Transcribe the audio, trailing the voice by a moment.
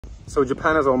So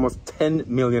Japan has almost 10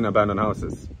 million abandoned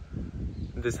houses.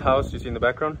 This house you see in the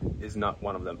background is not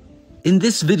one of them. In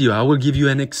this video, I will give you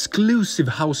an exclusive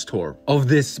house tour of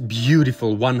this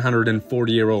beautiful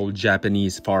 140-year-old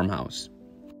Japanese farmhouse.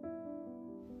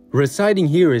 Residing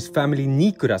here is family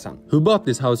Niikura-san, who bought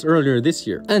this house earlier this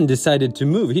year and decided to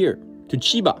move here to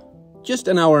Chiba, just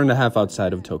an hour and a half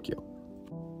outside of Tokyo.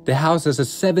 The house has a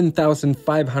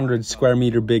 7,500 square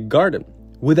meter big garden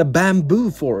with a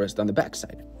bamboo forest on the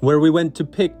backside, where we went to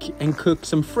pick and cook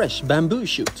some fresh bamboo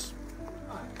shoots.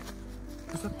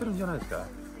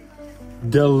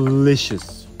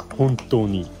 Delicious,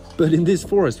 hontoni. But in this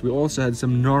forest we also had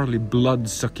some gnarly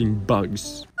blood-sucking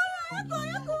bugs.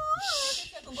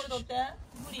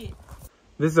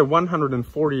 This is a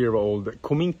 140-year-old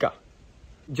Kominka,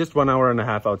 just 1 hour and a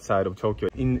half outside of Tokyo,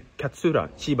 in Katsuura,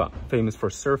 Chiba, famous for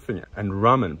surfing and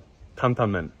ramen,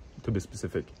 tantanmen to be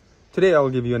specific. Today I'll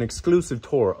give you an exclusive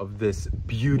tour of this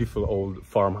beautiful old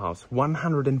farmhouse,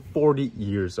 140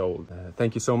 years old.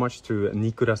 Thank you so much to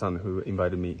Niikura-san who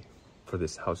invited me for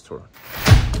this house tour.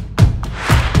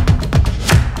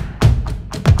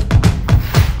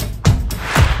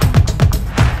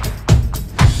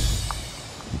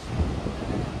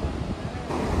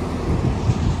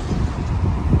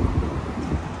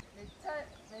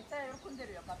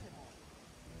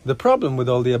 The problem with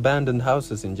all the abandoned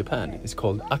houses in Japan is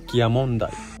called akiya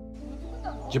mondai.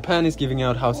 Japan is giving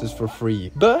out houses for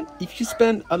free, but if you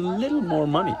spend a little more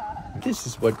money, this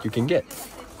is what you can get.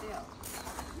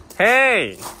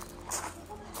 Hey!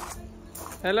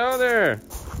 Hello there!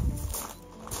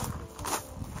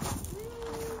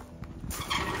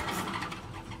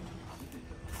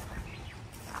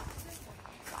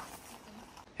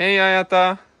 Hey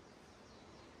Ayata!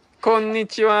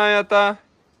 Konnichiwa Ayata!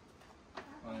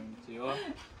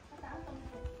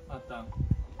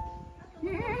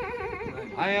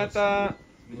 Ayata.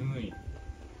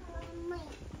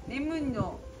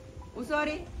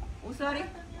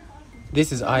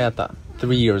 This is Ayata,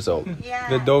 3 years old.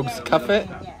 The dog's Cafe,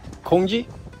 Konji,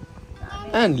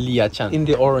 and Lia-chan in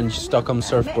the orange Stockholm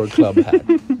Surfboard Club hat.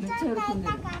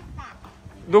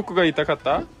 どこが痛かっ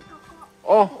た？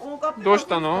あ、どうし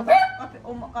たの？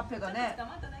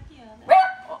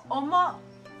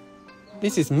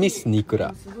 This is Miss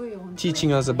Niikura,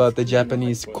 teaching us about the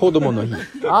Japanese Kodomo no Hi.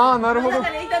 Ah, なるほど。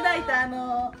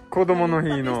子供の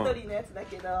日の。あ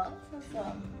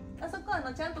そこ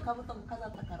はちゃんと兜も飾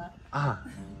ったから。あ。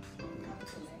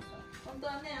本当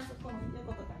はね、あそこの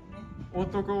横とかにね。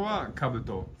男は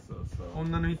兜、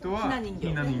女の人はひな人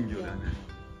形だね。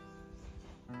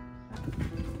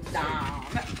ダ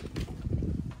メ。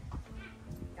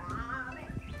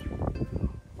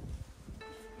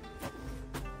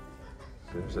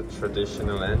There's a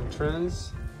traditional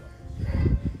entrance.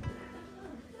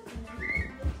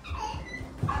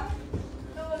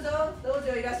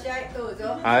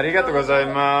 Arigatou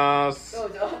gozaimasu.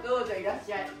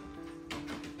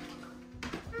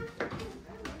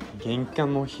 Genkan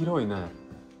mo hiroi ne.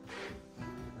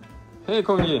 Hey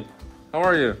Kongi, how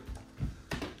are you?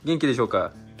 Genki deshou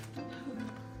ka?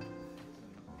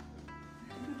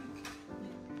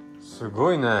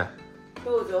 Sugoi ne.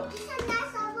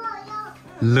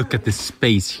 Look at the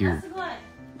space here.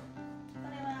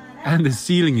 And the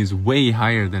ceiling is way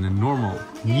higher than a normal,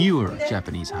 newer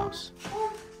Japanese house.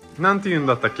 なんて言うん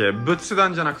だったっけ？仏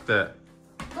壇じゃなくて。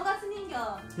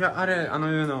いや、あれ、いう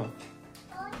の。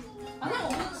あ、でも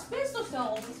スペースとして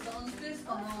は仏壇スペース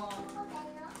かな。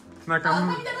なん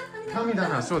か神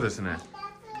棚、そうですね。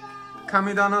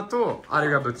神棚とあれ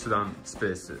が仏壇スペ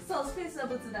ース。そう、スペースは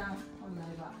仏壇。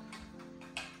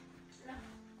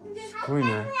すごい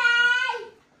ね。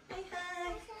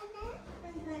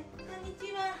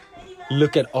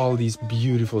Look at all these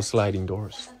beautiful sliding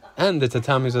doors. And the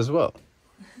tatamis as well.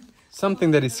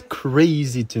 Something that is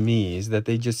crazy to me is that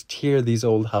they just tear these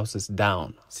old houses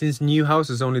down. Since new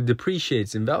houses only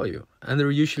depreciates in value, and they're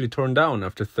usually torn down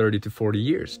after 30 to 40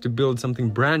 years to build something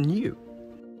brand new.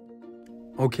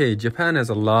 Okay, Japan has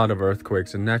a lot of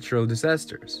earthquakes and natural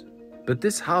disasters. But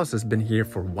this house has been here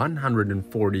for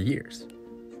 140 years.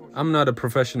 I'm not a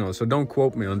professional, so don't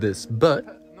quote me on this,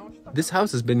 but this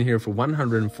house has been here for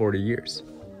 140 years.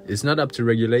 It's not up to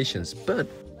regulations, but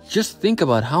just think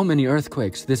about how many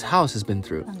earthquakes this house has been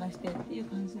through.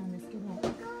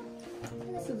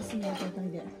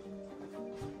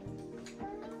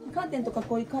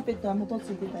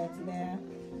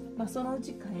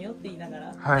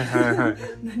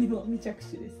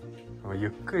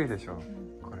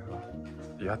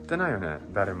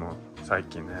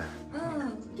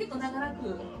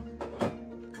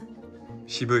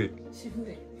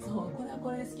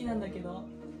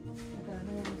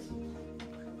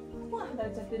 剥が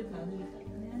れちゃってるから脱ぎたいよ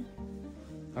ね。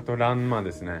あと欄間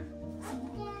ですね。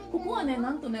ここはね、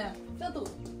なんとね、ちゃんと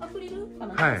アクリルか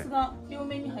な、はいガラスが両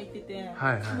面に入ってて、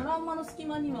はいはい。その欄間の隙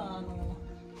間には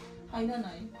入ら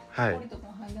ない、はい氷とか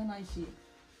も入らないし、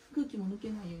空気も抜け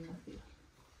ないようになってる。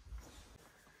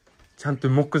ちゃんと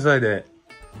木材で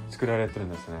作られてるん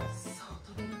ですね。そう、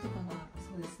扉とかが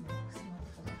そうですね、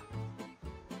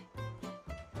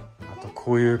あと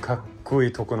こういうかっこい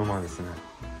い床の間ですね。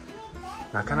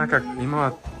なかなか今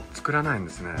は作らないん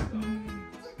ですね。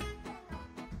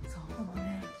そう、この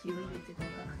ね、木を入れてるから、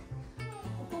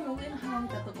ここも上の離れ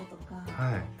たとことか、は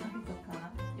い。壁と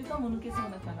か床も抜けそう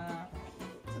だから、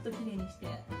ちょっと綺麗にして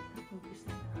かっこよくし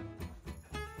たいな。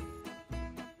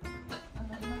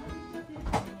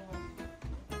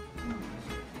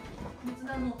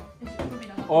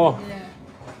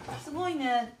すごい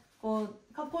ね、こ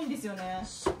うかっこいいんですよね。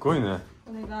すごいね。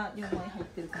これが4枚入っ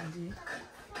てる感じ。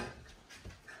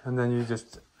And then you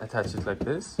just attach it like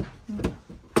this.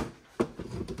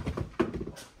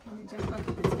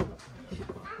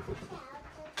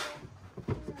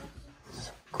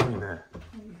 すごいね。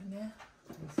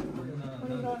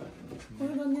こ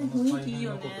れがね、雰囲気いい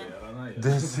よね。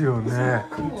ですよね。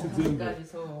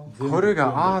これ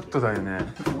がアートだよね。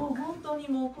もう本当に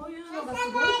もうこういうのがす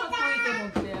ごいかっこい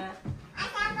いと思って。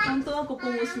本当はここ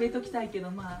も閉めときたいけど、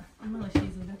まあ今のシ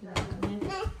ーズンだけだからね。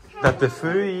だって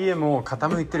古い家も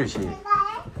傾いてるし。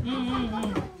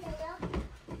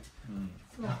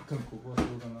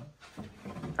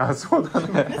あ、そうだ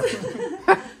ね。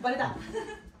バレた。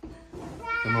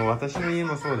でも私の家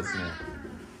もそうですね。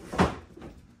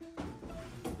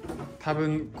多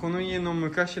分この家の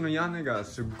昔の屋根が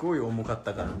すっごい重かっ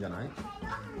たからじゃない？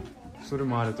それ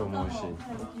もあると思うし。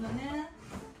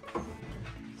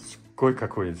すっごいかっ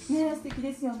こいいです。ね、素敵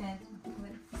ですよね。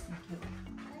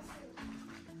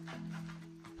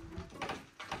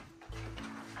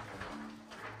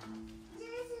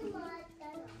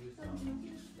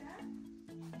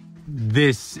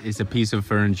This is a piece of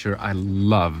furniture I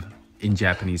love in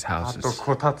Japanese houses. あと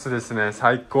こたつですね。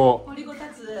最高。掘りごた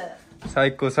つ。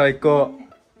最高最高。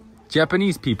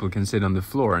Japanese people can sit on the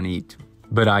floor and eat,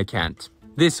 but I can't.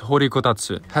 This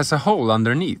horikotatsu has a hole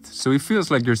underneath, so it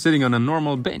feels like you're sitting on a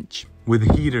normal bench, with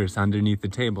heaters underneath the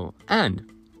table, and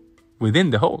within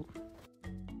the hole.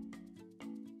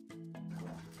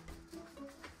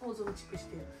 増築し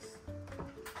てるんです。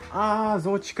ああ、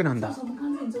増築なんだ。そうそう、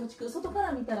完全に増築。外か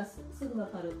ら見たらすぐわ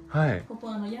かる。はい。ここ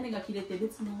屋根が切れて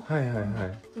別のはいはいは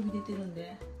い。飛び出てるん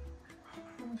で。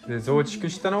で、増築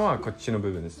したのはこっちの部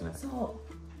分ですね。そ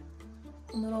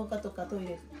う。この廊下とかトイ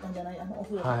レなんじゃない、お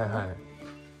風呂とか。はいはい。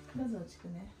増築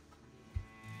ね。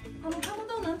かま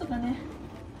どをなんとかね、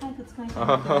早く使いた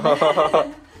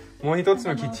い。もう一つ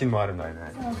のキッチンもあるんだよ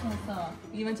ね。そうそうそう。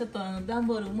今ちょっと段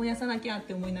ボール燃やさなきゃっ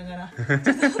て思いながら、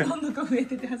ちょっとどんどん増え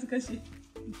てて恥ずかしい。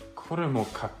これも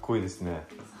かっこいいですね。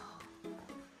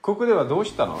ここではどう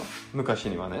したの？昔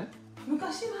にはね。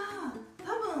昔は多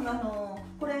分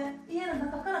これ家の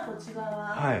中からこっち側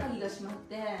は鍵が閉まっ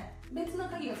て、別の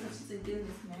鍵が差し付いてるん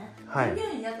ですね。従業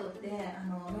員雇って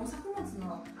農作物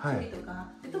の処理とか、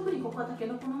特にここはタケ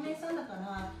ノコの名産だか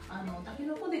らタケ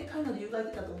ノコで貝ので湯がい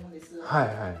てたと思うんです。はい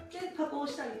はい。で加工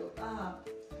したりとか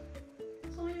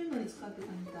そういうのに使って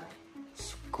たみたい。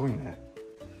すっごいね。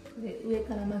で上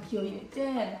から薪を入れ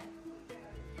て、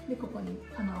でここに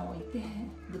釜を置いて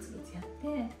ブツブツやっ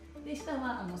て、で下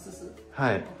はすす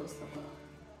落とすところ。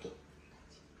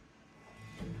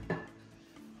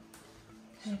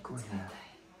すごいね。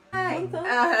はい。い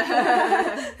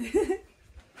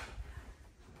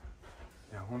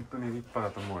や本当に立派だ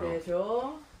と思うよ。でし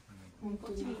ょ。こ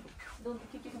っちに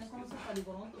結局ね、このソファに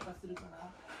ゴロンとかするから、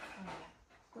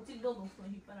こっちにどんどん人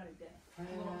に引っ張られて。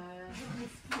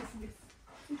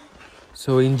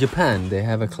So in Japan, they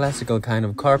have a classical kind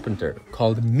of carpenter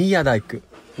called miyadaiku.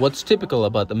 What's typical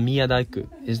about the miyadaiku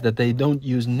is that they don't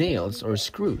use nails or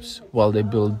screws while they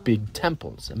build big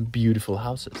temples and beautiful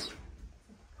houses.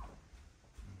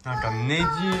 なんかネジ、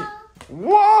う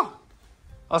わ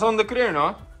ー！遊んでくれる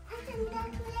の？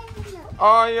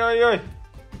あいやいやい。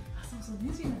そうそう、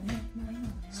ネジがね、ないのね。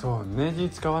そう、ネジ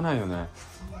使わないよね。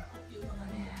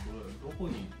どこ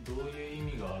にどういう意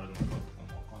味があるのかとか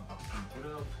も分か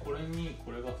んなくて、これに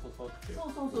これが刺さって、そう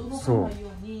動かないよ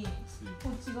うにこ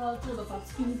っち側そうだから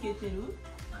突き抜けてる。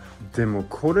でも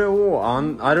これを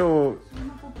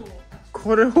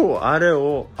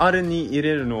あれに入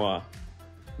れるのは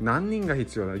何人が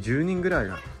必要だ？10人ぐらい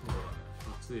が。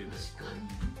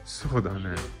そうだね。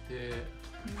で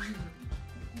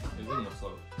もさ、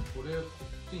これこ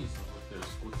っちに刺さってるし、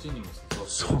こっちにも刺さってる。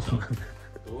そうだね。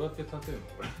どうやって立てるの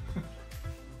これ？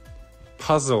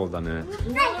パズルだね。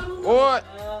おい。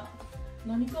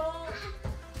何から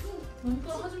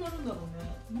始まるんだろうね。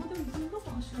まあでも全部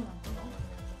柱なのかな。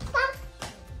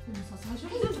でもさ、最初に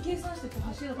全部計算して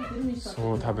柱立てるにしたら。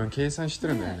そう、多分計算して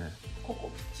るんだよね。こ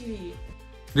こきっちり。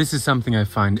This is something I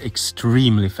find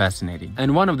extremely fascinating.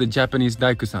 And one of the Japanese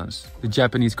daikusans, the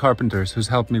Japanese carpenters who's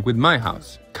helped me with my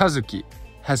house, Kazuki,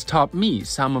 has taught me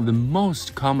some of the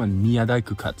most common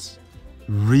miyadaiku cuts.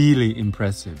 Really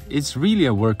impressive. It's really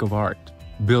a work of art,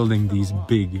 building these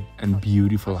big and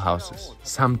beautiful houses,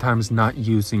 sometimes not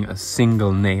using a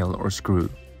single nail or screw.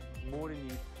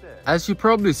 As you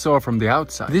probably saw from the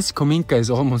outside, this Kominka is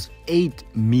almost 8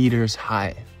 meters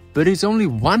high, but it's only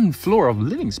 1 floor of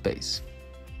living space.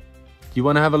 You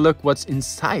want to have a look what's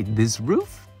inside this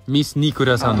roof? Miss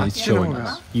Niikura-san is showing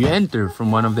us. You enter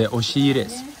from one of the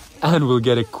oshiires and we'll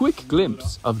get a quick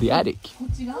glimpse of the attic.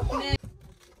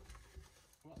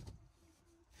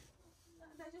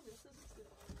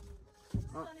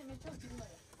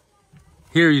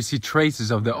 Here you see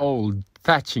traces of the old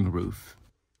thatching roof.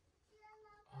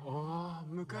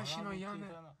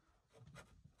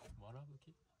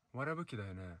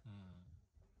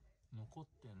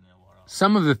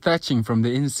 Some of the thatching from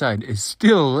the inside is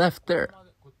still left there.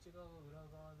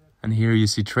 And here you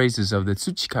see traces of the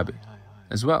tsuchikabe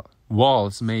as well.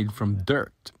 Walls made from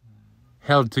dirt,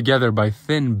 held together by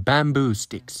thin bamboo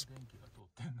sticks.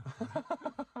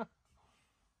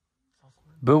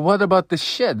 But what about the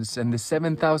sheds and the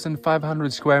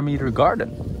 7,500 square meter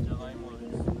garden?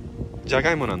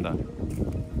 Jagaimo nanda.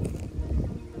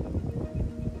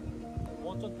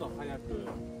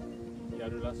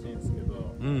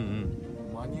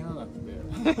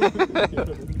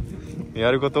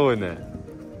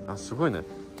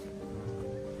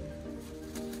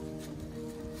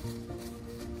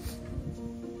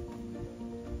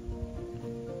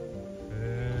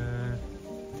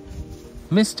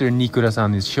 Mr.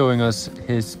 Niikura-san is showing us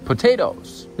his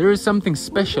potatoes. There is something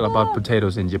special about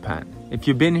potatoes in Japan. If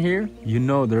you've been here, you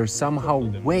know they're somehow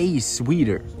way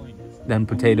sweeter than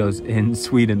potatoes in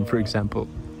Sweden, for example.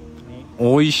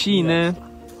 Oishii ne.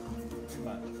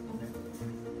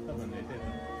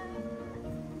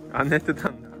 あ、寝てた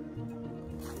んだ。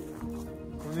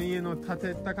この家の建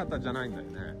てた方じゃないんだよ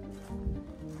ね。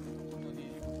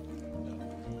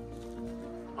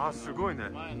あ、すごいね。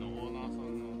前のオーナーさ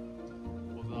んの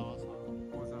小沢さん。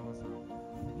小沢さん。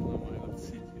名前がつ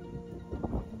いてる。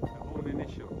オーネネ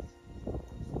ション。す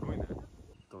ごいね。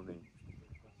どね。い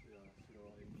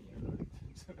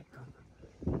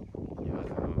や、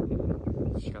で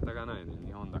も仕方がないね。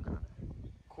日本だからね。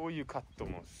こういうカット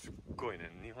もすっごいね。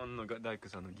日本の大工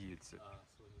さんの技術。あ、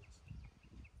そうです。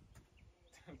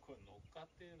でもこれ乗っかっ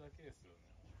てるだけですよね。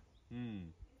う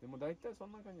ん。でも大体そ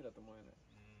んな感じだと思うよね。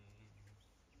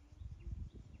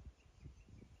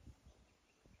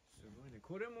すごいね。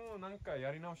これもなんか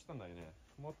やり直したんだよね。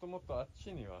もっともっとあっ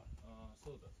ちには。あ、そ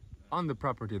うだ。On the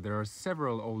property there are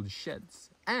several old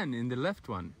sheds, and in the left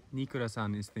one,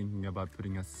 Niikura-san is thinking about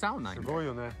putting a sauna in there. すごい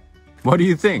よね。What do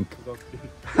you think?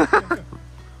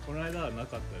 この間はな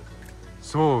かったですね。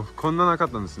そう、こんななかっ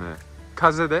たんですね。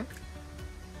風で？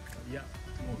いや、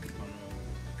もう本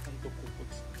当ここ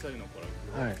ちっちゃいのか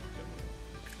ら。はい。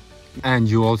And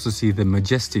you also see the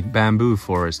majestic bamboo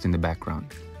forest in the background.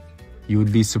 You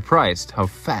would be surprised how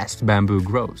fast bamboo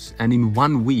grows, and in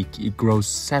 1 week it grows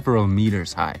several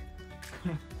meters high.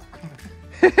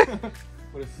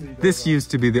 This used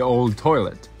to be the old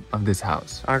toilet of this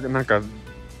house. あ、なんか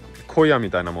小屋み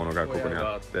たいなものがここに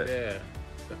あって、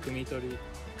汲み取り、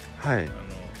はい、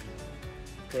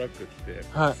トラック来て、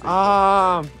はい、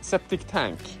ああ、セプティックタ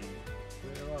ンク。こ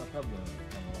れは多分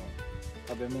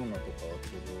食べ物とかを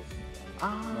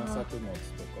農作物と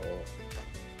かを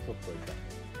取っといた。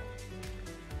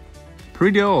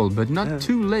Pretty old, but not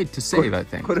too late to save, I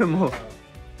think. これも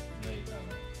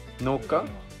農家？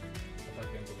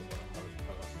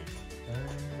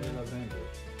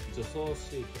除草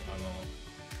シート、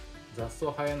雑草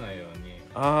生えないように。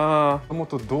ああ、もっ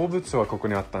と動物はここ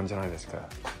にあったんじゃないですか。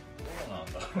そうなん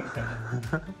だ。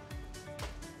こ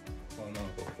うなんか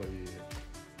こういう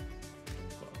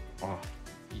なんか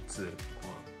いつ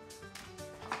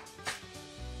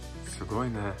すごい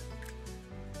ね。な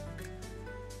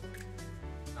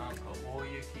んか大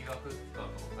雪が降ったと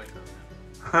か書いて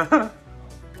あるね。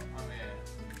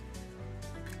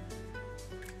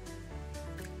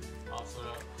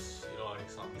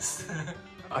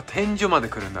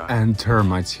And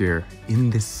termites here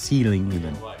in the ceiling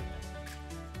even.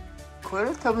 こ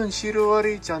れ多分シロア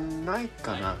リじゃない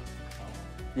かな。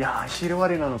いやー、シロア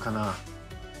リなのかな。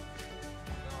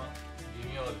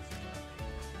微妙ですね。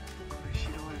これシ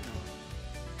ロアリ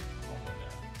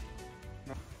なの。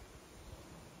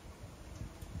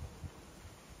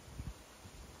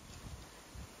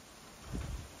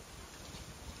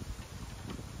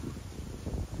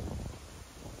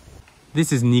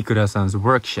This is Niikura-san's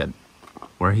workshed,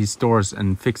 where he stores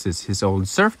and fixes his old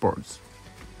surfboards.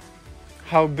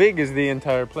 How big is the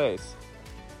entire place?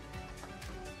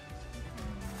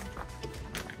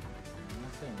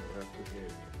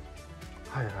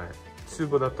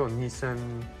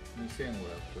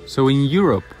 So in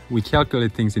Europe, we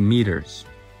calculate things in meters.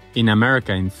 In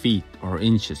America, in feet or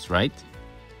inches, right?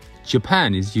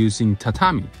 Japan is using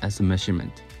tatami as a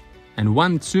measurement. And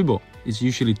one tsubo is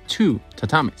usually 2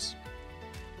 tatamis.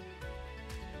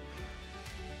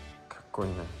 かっこい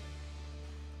いね。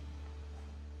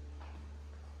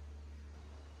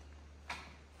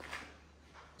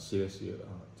印が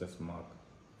just mark。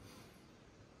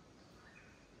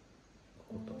こ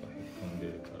ことかへこんで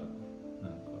るから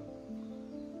なんか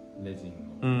レジン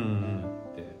を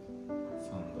塗って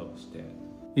サンドして。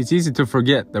It's easy to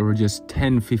forget that we're just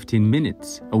 10-15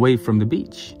 minutes away from the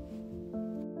beach.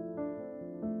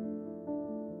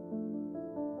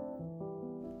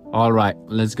 All right,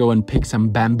 let's go and pick some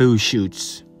bamboo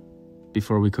shoots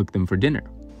before we cook them for dinner.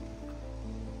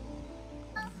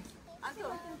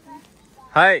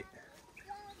 Hi.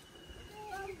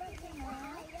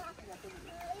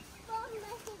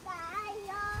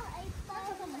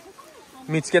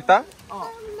 見つけた?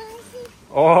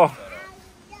 Oh.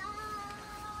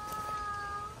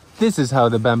 This is how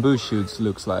the bamboo shoots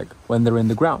looks like when they're in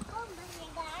the ground.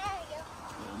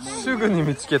 すぐに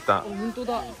見つけた。本当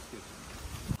だ。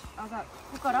あ、こ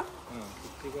こから？うん、こ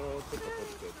っち側をちょっと取っ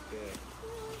てって。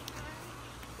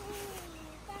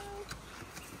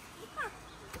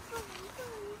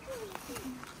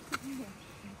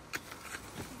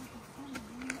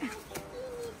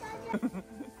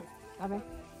ダメ。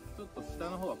ちょっと下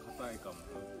の方は硬いか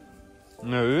も。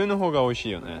ね、上の方が美味し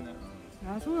いよね。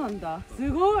あ、そうなんだ。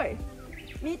すごい。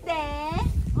見て。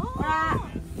ほら。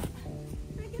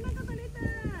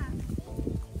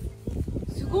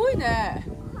すごいね。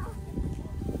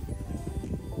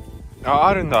あ、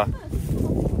あるんだ。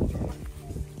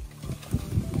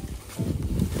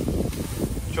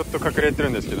ちょっと隠れてる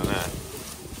んですけどね。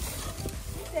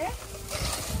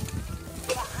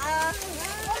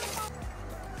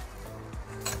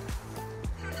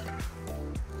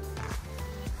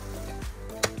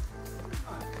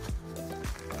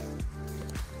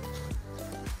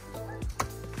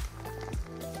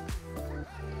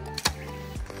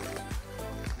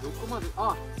どこまで、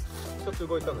あ、ちょっと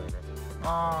動いたんだよね。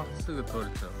ああ、すぐ取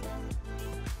れちゃう。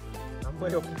あんま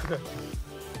り大きくない。あ、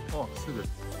すぐ。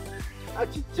あ、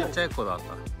ちっちゃい子だっ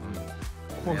た。うん。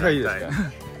ここがいいですか。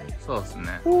そうです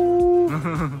ね。柔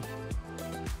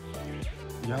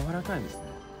らかいですね。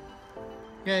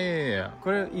いやいやいや、こ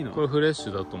れいいの？これフレッシ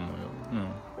ュだと思うよ。うん。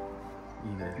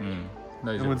いいね。うん。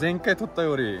大丈夫。でも前回取った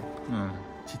より、うん。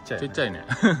ちっちゃい。ちっちゃいね。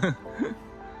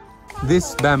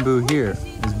This bamboo here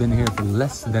has been here for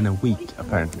less than a week,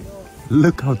 apparently.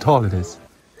 Look how tall it is.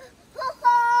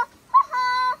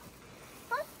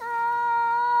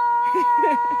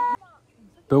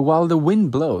 But while the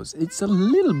wind blows, it's a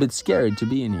little bit scary to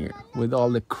be in here with all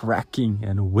the cracking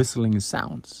and whistling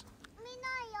sounds.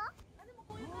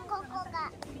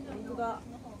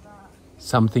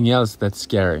 Something else that's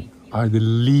scary are the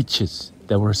leeches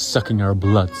that were sucking our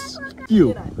bloods.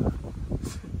 Ew!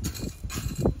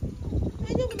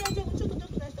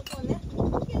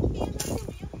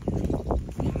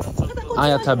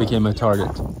 Ayata became a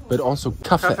target, but also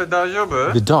Kaffe,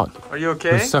 the dog,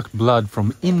 who sucked blood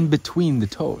from in between the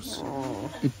toes.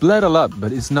 It bled a lot,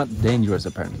 but it's not dangerous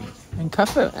apparently. And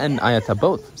Kaffe and Ayata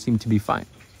both seem to be fine.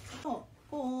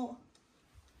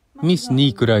 Miss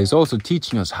Niikura is also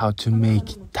teaching us how to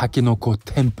make takenoko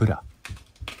tempura.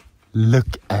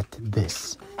 Look at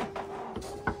this.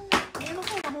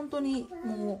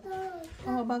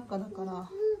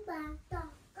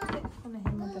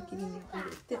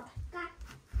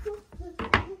 This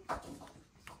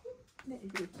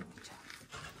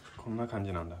こんな感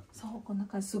じなんだ。そう、こんな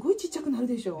感じ。すごいちっちゃくなる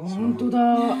でしょ。本当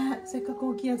だ。ね、せっかく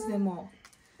大きいやつでも。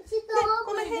で、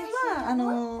この辺は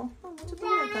ちょっと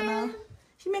ぐらいかな。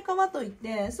姫皮といっ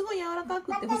てすごい柔らかく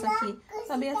て穂先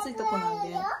食べやすいとこなん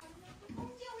で。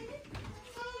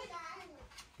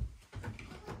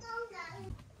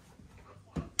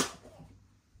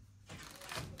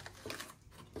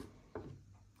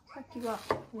先は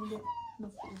これで6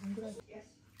分ぐらい。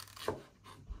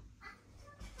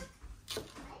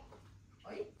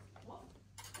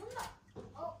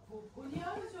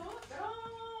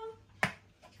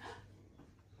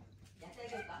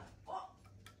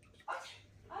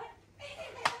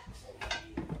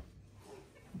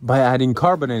By adding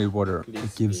carbonated water,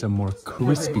 it gives a more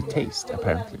crispy taste,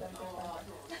 apparently.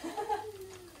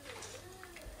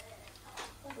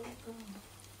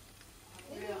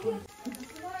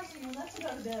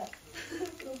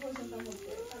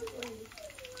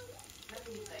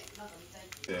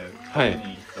 て食べに行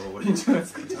った方がいいんじゃないで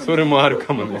すか。それもある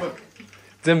かもね。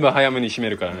全部早めに閉め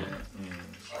るからね。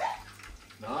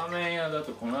ラーメン屋だ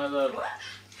とこの間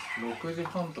6時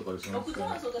半とかでしましたね。6時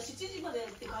半、そうだ、7時まで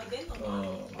って書いてんのな。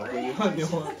6時半に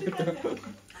終わってた。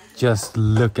Just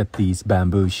look at these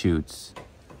bamboo shoots.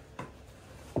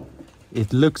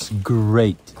 It looks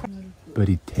great, but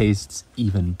it tastes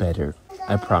even better.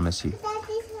 I promise you.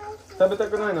 食べた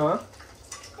くないの？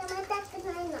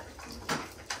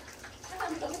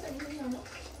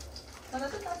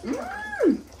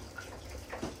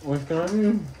美味しくない？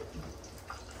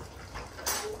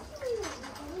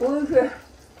おいしい。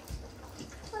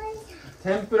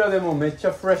天ぷらでもめっち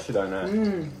ゃフレッシュだ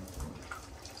ね。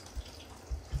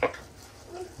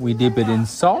We dip it in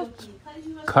salt,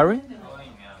 curry.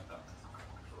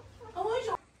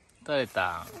 取れ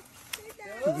た。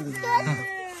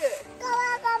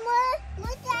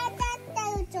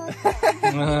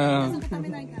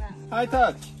High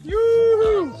touch.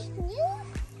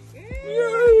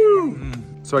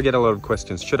 So I get a lot of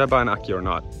questions. Should I buy an akiya or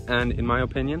not? And in my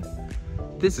opinion,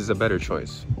 this is a better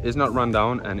choice. It's not run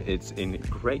down and it's in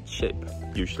great shape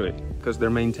usually because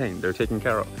they're maintained, they're taken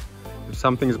care of. If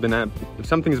something's been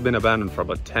abandoned for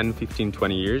about 10, 15,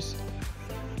 20 years,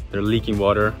 they're leaking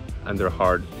water and they're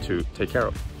hard to take care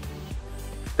of.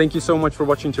 Thank you so much for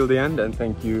watching till the end, and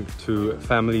thank you to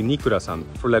Family Niikura-san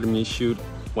for letting me shoot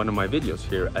one of my videos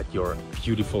here at your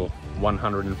beautiful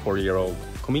 140-year-old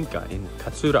Kominka in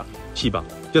Katsuura, Chiba,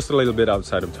 just a little bit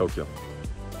outside of Tokyo.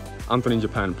 Anton in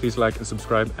Japan, please like and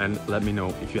subscribe and let me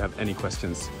know if you have any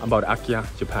questions about akiya,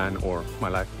 Japan, or my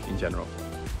life in general.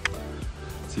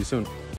 See you soon.